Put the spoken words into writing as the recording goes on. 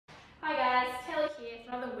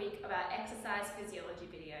another week of our exercise physiology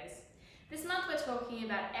videos. This month we're talking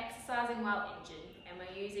about exercising while injured, and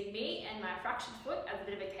we're using me and my fractured foot as a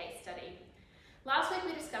bit of a case study. Last week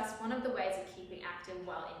we discussed one of the ways of keeping active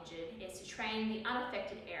while injured is to train the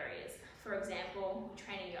unaffected areas. For example,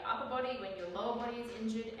 training your upper body when your lower body is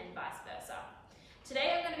injured and vice versa.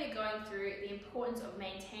 Today I'm going to be going through the importance of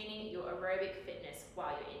maintaining your aerobic fitness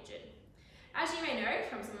while you're injured. As you may know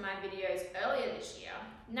from some of my videos earlier this year,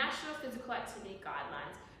 National Physical Activity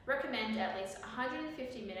Guidelines recommend at least 150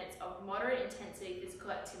 minutes of moderate intensity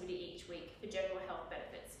physical activity each week for general health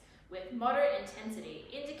benefits, with moderate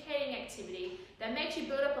intensity indicating activity that makes you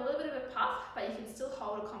build up a little bit of a puff, but you can still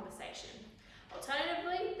hold a conversation.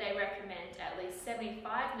 Alternatively, they recommend at least 75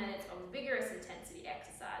 minutes of vigorous intensity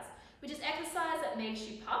exercise, which is exercise that makes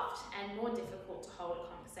you puffed and more difficult to hold a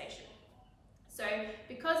conversation. So,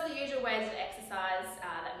 because the usual ways of exercise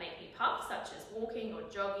that make me puff, such as walking or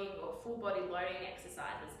jogging or full body loading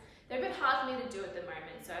exercises, they're a bit hard for me to do at the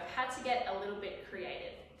moment, so I've had to get a little bit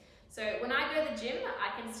creative. So when I go to the gym,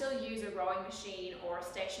 I can still use a rowing machine or a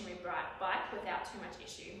stationary bike without too much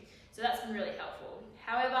issue. So that's been really helpful.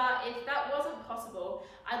 However, if that wasn't possible,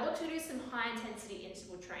 I'd look to do some high intensity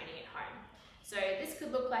interval training at home. So this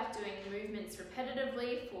could look like doing movements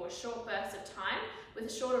repetitively for a short burst of time with a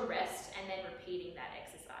shorter rest and then repeating that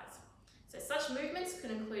exercise. So such movements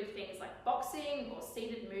could include things like boxing or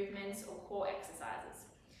seated movements or core exercises.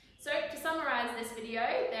 So to summarize this video,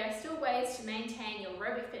 there are still ways to maintain your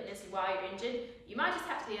aerobic fitness while you're injured. You might just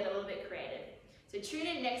have to get a little bit creative. So tune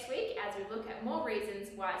in next week as we look at more reasons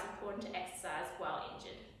why it's important to exercise while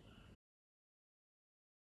injured.